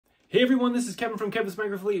Hey everyone, this is Kevin from Kevin's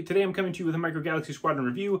Micro Fleet. Today I'm coming to you with a Micro Galaxy Squadron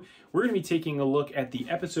review. We're going to be taking a look at the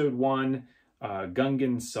Episode 1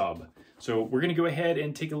 Gungan sub. So we're going to go ahead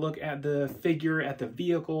and take a look at the figure, at the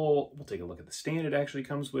vehicle. We'll take a look at the stand it actually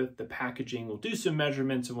comes with, the packaging. We'll do some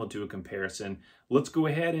measurements and we'll do a comparison. Let's go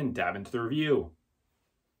ahead and dive into the review.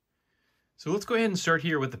 So let's go ahead and start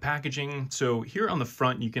here with the packaging. So here on the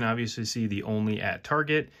front, you can obviously see the only at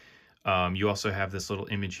Target. You also have this little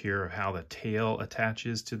image here of how the tail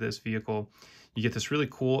attaches to this vehicle. You get this really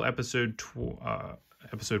cool Episode 1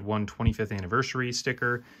 25th anniversary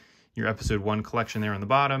sticker, your Episode 1 collection there on the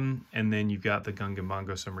bottom, and then you've got the Gungan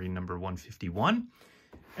Bongo submarine number 151.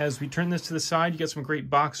 As we turn this to the side, you get some great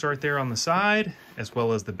box art there on the side, as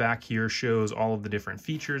well as the back here shows all of the different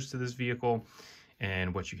features to this vehicle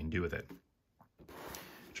and what you can do with it.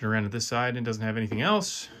 Turn around to this side and it doesn't have anything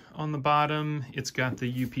else. On the bottom, it's got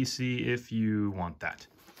the UPC if you want that.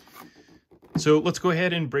 So let's go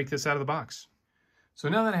ahead and break this out of the box. So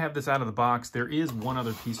now that I have this out of the box, there is one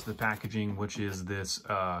other piece of the packaging, which is this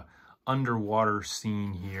underwater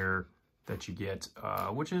scene here that you get,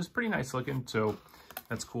 which is pretty nice looking. So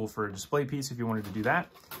that's cool for a display piece if you wanted to do that.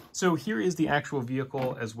 So here is the actual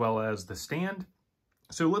vehicle as well as the stand.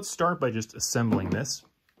 So let's start by just assembling this.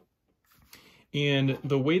 And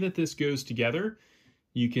the way that this goes together,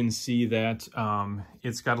 you can see that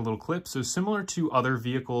it's got a little clip. So similar to other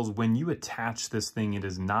vehicles, when you attach this thing, it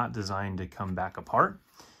is not designed to come back apart.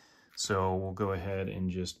 So we'll go ahead and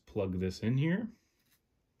just plug this in here.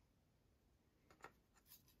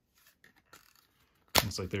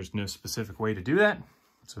 Looks like there's no specific way to do that.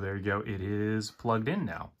 So there you go, it is plugged in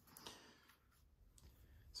now.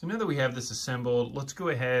 So now that we have this assembled, let's go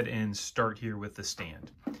ahead and start here with the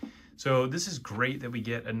stand. So this is great that we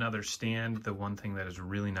get another stand. The one thing that is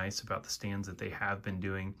really nice about the stands that they have been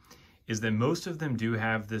doing is that most of them do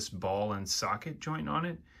have this ball and socket joint on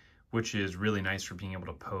it, which is really nice for being able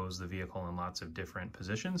to pose the vehicle in lots of different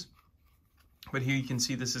positions. But here you can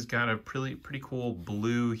see this has got a pretty cool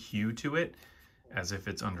blue hue to it, as if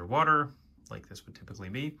it's underwater, like this would typically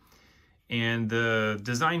be. And the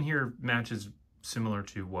design here matches similar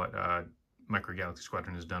to what Micro Galaxy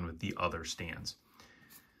Squadron has done with the other stands.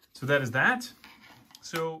 So that is that.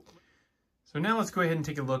 So now let's go ahead and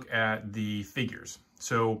take a look at the figures.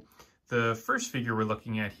 So the first figure we're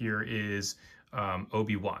looking at here is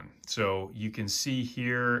Obi-Wan. So you can see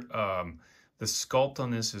here the sculpt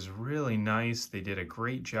on this is really nice. They did a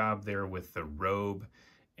great job there with the robe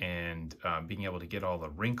and being able to get all the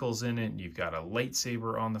wrinkles in it. You've got a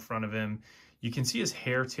lightsaber on the front of him. You can see his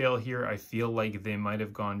hair tail here. I feel like they might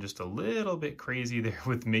have gone just a little bit crazy there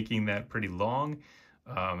with making that pretty long.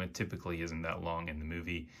 It typically isn't that long in the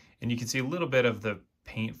movie. And you can see a little bit of the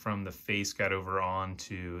paint from the face got over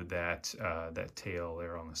onto that tail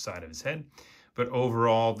there on the side of his head. But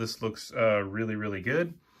overall, this looks really, really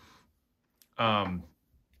good.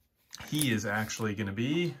 He is actually going to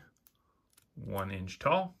be 1 inch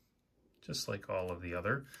tall, just like all of the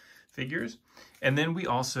other figures. And then we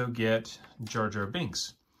also get Jar Jar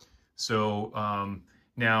Binks. So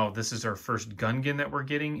now this is our first Gungan that we're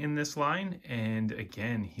getting in this line. And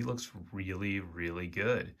again, he looks really, really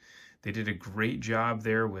good. They did a great job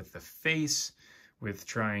there with the face, with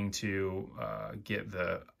trying to get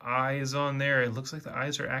the eyes on there. It looks like the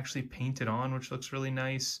eyes are actually painted on, which looks really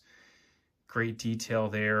nice. Great detail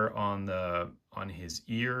there on his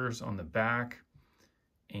ears, on the back,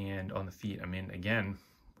 and on the feet. I mean, again,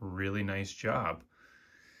 really nice job.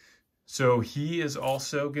 So he is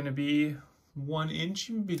also going to be 1 inch,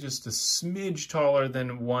 maybe just a smidge taller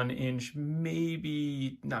than 1 inch,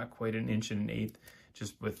 maybe not quite 1 1/8 inches,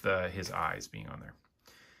 just with his eyes being on there.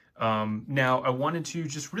 Now, I wanted to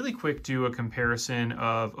just really quick do a comparison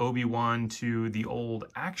of Obi-Wan to the old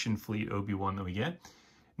Action Fleet Obi-Wan that we get.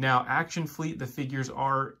 Now, Action Fleet, the figures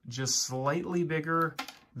are just slightly bigger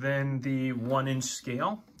than the 1 inch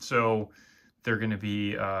scale. So they're going to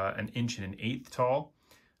be 1 1/8 inches tall.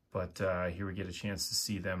 But here we get a chance to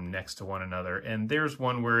see them next to one another. And there's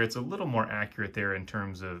one where it's a little more accurate there in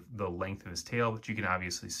terms of the length of his tail, but you can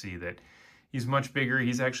obviously see that he's much bigger.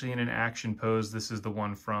 He's actually in an action pose. This is the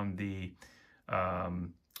one from the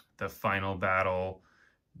final battle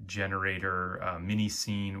generator mini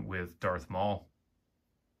scene with Darth Maul.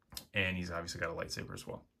 And he's obviously got a lightsaber as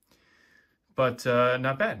well. But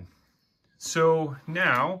not bad. So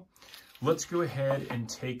now let's go ahead and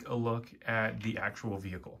take a look at the actual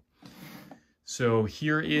vehicle. So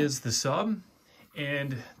here is the sub,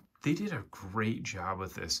 and they did a great job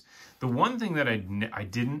with this. The one thing that I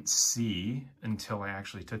didn't see until I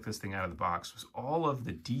actually took this thing out of the box was all of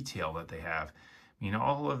the detail that they have. I mean,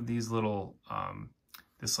 all of these little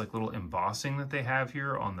This like little embossing that they have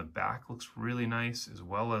here on the back looks really nice, as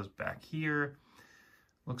well as back here.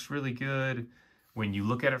 Looks really good. When you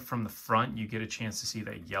look at it from the front, you get a chance to see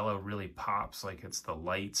that yellow really pops like it's the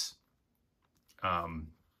lights. And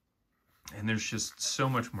there's just so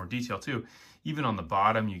much more detail too. Even on the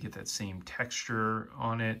bottom, you get that same texture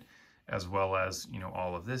on it, as well as, you know,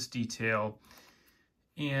 all of this detail.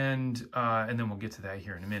 And then we'll get to that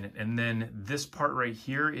here in a minute. And then this part right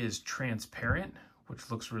here is transparent,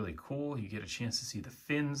 which looks really cool. You get a chance to see the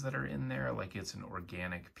fins that are in there, like it's an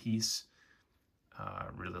organic piece.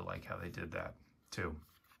 Really like how they did that too.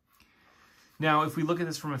 Now, if we look at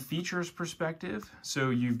this from a features perspective,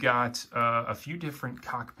 so you've got a few different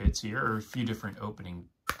cockpits here, or a few different opening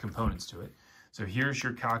components to it. So here's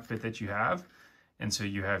your cockpit that you have. And so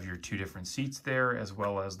you have your two different seats there, as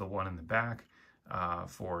well as the one in the back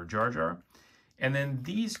for Jar Jar. And then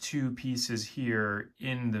these two pieces here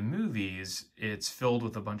in the movies, it's filled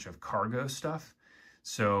with a bunch of cargo stuff.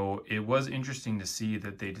 So it was interesting to see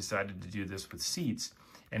that they decided to do this with seats.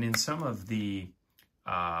 And in some of the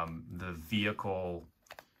vehicle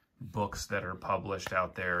books that are published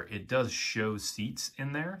out there, it does show seats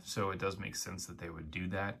in there. So it does make sense that they would do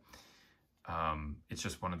that. It's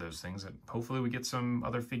just one of those things that hopefully we get some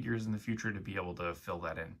other figures in the future to be able to fill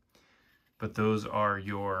that in. But those are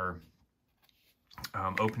your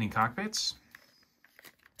opening cockpits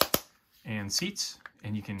and seats.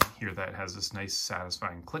 And you can hear that it has this nice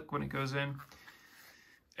satisfying click when it goes in.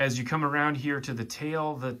 As you come around here to the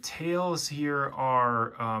tails here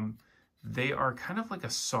are, they are kind of like a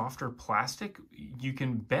softer plastic. You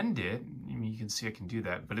can bend it. I mean, you can see I can do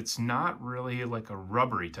that, but it's not really like a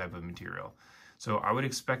rubbery type of material. So I would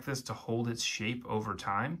expect this to hold its shape over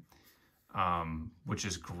time, which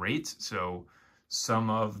is great. So some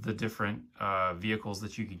of the different vehicles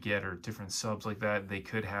that you could get, or different subs like that, they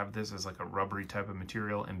could have this as like a rubbery type of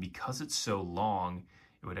material. And because it's so long,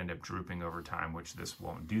 it would end up drooping over time, which this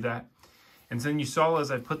won't do that. And then you saw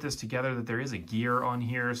as I put this together that there is a gear on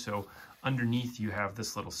here. So underneath you have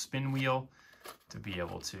this little spin wheel to be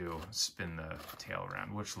able to spin the tail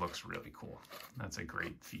around, which looks really cool. That's a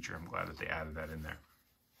great feature. I'm glad that they added that in there.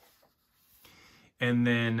 And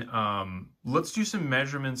then let's do some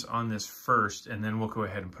measurements on this first, and then we'll go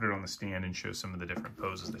ahead and put it on the stand and show some of the different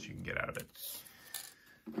poses that you can get out of it.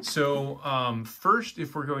 So first,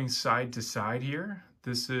 if we're going side to side here,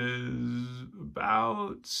 this is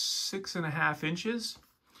about 6.5 inches.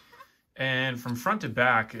 And from front to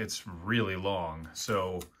back, it's really long.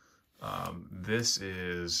 So this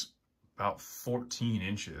is about 14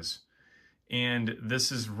 inches. And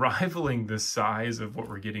this is rivaling the size of what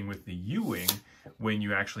we're getting with the U-Wing. When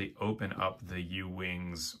you actually open up the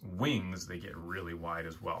U-Wing's wings, they get really wide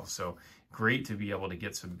as well. So great to be able to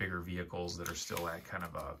get some bigger vehicles that are still at kind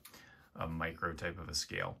of a micro type of a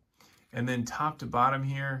scale. And then top to bottom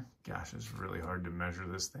here, gosh, it's really hard to measure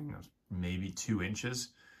this thing. Maybe 2 inches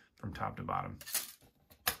from top to bottom.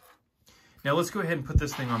 Now let's go ahead and put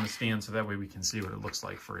this thing on the stand so that way we can see what it looks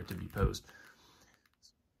like for it to be posed.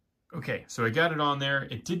 Okay, so I got it on there.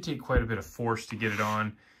 It did take quite a bit of force to get it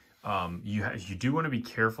on. You do want to be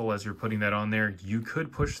careful as you're putting that on there. You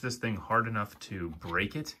could push this thing hard enough to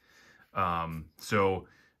break it. So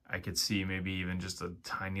I could see maybe even just a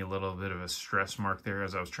tiny little bit of a stress mark there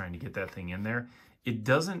as I was trying to get that thing in there. It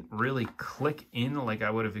doesn't really click in like I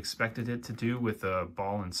would have expected it to do with a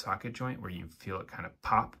ball and socket joint where you feel it kind of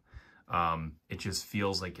pop. It just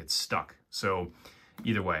feels like it's stuck. So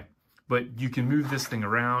either way. But you can move this thing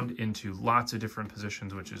around into lots of different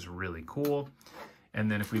positions, which is really cool.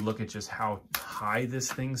 And then if we look at just how high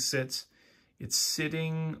this thing sits, it's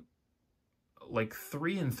sitting like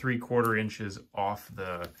 3 3/4 inches off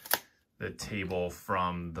the table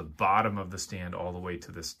from the bottom of the stand all the way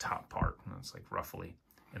to this top part. And it's like roughly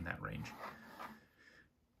in that range.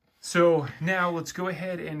 So now let's go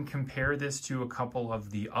ahead and compare this to a couple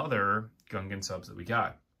of the other Gungan subs that we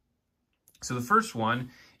got. So the first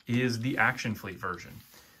one is the Action Fleet version.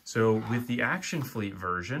 So with the Action Fleet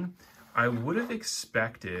version, I would have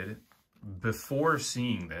expected, before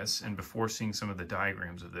seeing this and before seeing some of the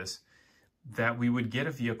diagrams of this, that we would get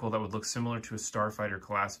a vehicle that would look similar to a Starfighter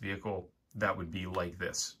class vehicle that would be like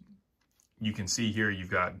this. You can see here you've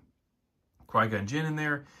got Qui-Gon Jinn in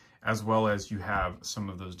there, as well as you have some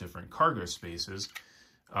of those different cargo spaces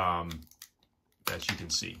that you can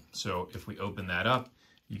see. So if we open that up,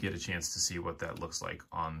 you get a chance to see what that looks like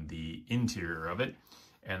on the interior of it.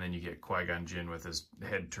 And then you get Qui-Gon Jinn with his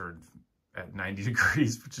head turned at 90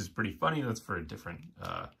 degrees, which is pretty funny. That's for a different,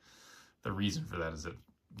 the reason for that is that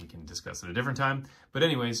we can discuss at a different time. But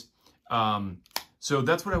anyways, so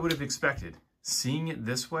that's what I would have expected. Seeing it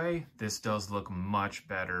this way, this does look much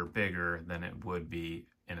better, bigger than it would be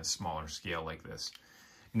in a smaller scale like this.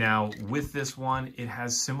 Now, with this one, it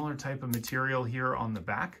has similar type of material here on the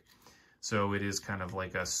back. So it is kind of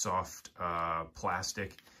like a soft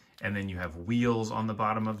plastic. And then you have wheels on the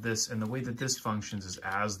bottom of this. And the way that this functions is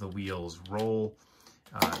as the wheels roll,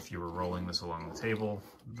 if you were rolling this along the table,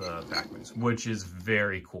 the back moves, which is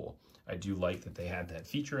very cool. I do like that they had that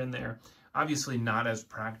feature in there. Obviously not as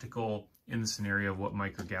practical in the scenario of what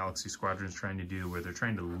Micro Galaxy Squadron is trying to do, where they're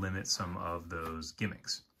trying to limit some of those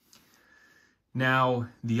gimmicks. Now,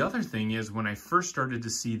 the other thing is, when I first started to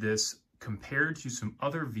see this compared to some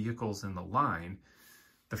other vehicles in the line,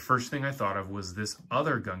 the first thing I thought of was this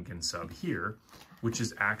other Gungan sub here, which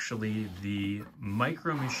is actually the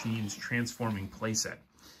Micro Machines Transforming playset.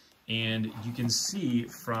 And you can see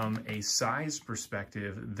from a size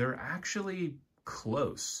perspective, they're actually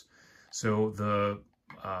close. So the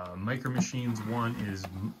Micro Machines one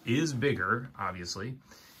is bigger, obviously,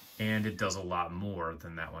 and it does a lot more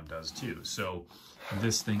than that one does too. So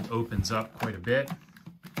this thing opens up quite a bit.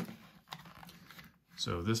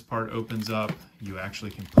 So this part opens up. You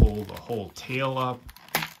actually can pull the whole tail up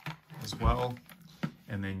as well.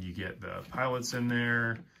 And then you get the pilots in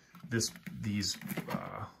there. These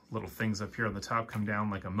little things up here on the top come down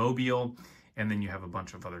like a mobile. And then you have a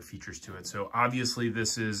bunch of other features to it. So obviously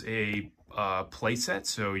this is a playset,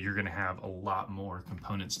 so you're gonna have a lot more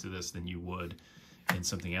components to this than you would in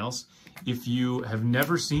something else. If you have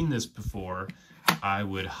never seen this before, I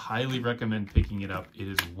would highly recommend picking it up. It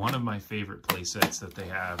is one of my favorite playsets that they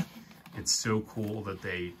have. It's so cool that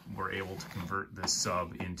they were able to convert this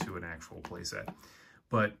sub into an actual playset.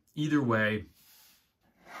 But either way,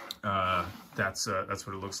 that's what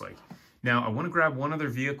it looks like. Now, I want to grab one other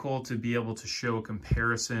vehicle to be able to show a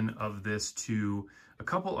comparison of this to a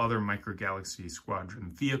couple other Micro Galaxy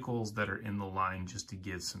Squadron vehicles that are in the line, just to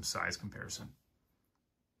give some size comparison.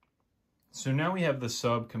 So now we have the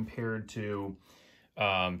sub compared to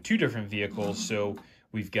two different vehicles. So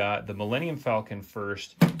we've got the Millennium Falcon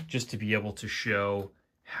first, just to be able to show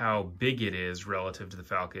how big it is relative to the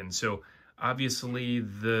Falcon. So obviously,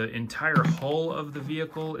 the entire hull of the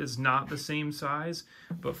vehicle is not the same size,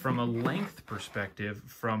 but from a length perspective,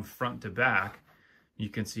 from front to back, you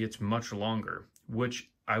can see it's much longer, which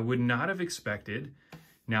I would not have expected.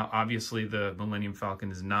 Now, obviously, the Millennium Falcon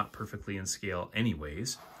is not perfectly in scale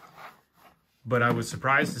anyways, but I was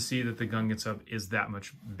surprised to see that the Gungan sub is that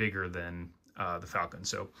much bigger than the Falcon.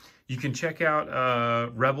 So you can check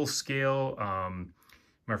out Rebel scale.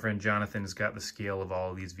 My friend Jonathan has got the scale of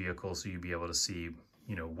all of these vehicles, so you'll be able to see,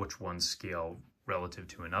 you know, which ones scale relative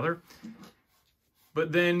to another.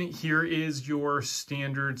 But then here is your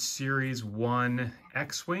standard Series 1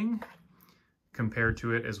 X-Wing compared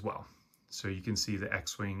to it as well. So you can see the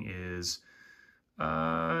X-Wing is,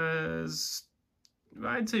 I'd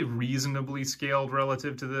say reasonably scaled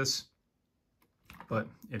relative to this, but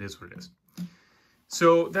it is what it is.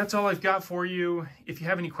 So that's all I've got for you. If you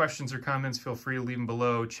have any questions or comments, feel free to leave them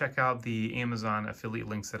below. Check out the Amazon affiliate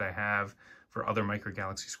links that I have for other Micro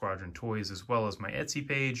Galaxy Squadron toys, as well as my Etsy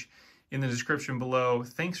page in the description below.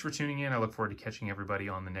 Thanks for tuning in. I look forward to catching everybody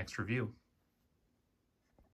on the next review.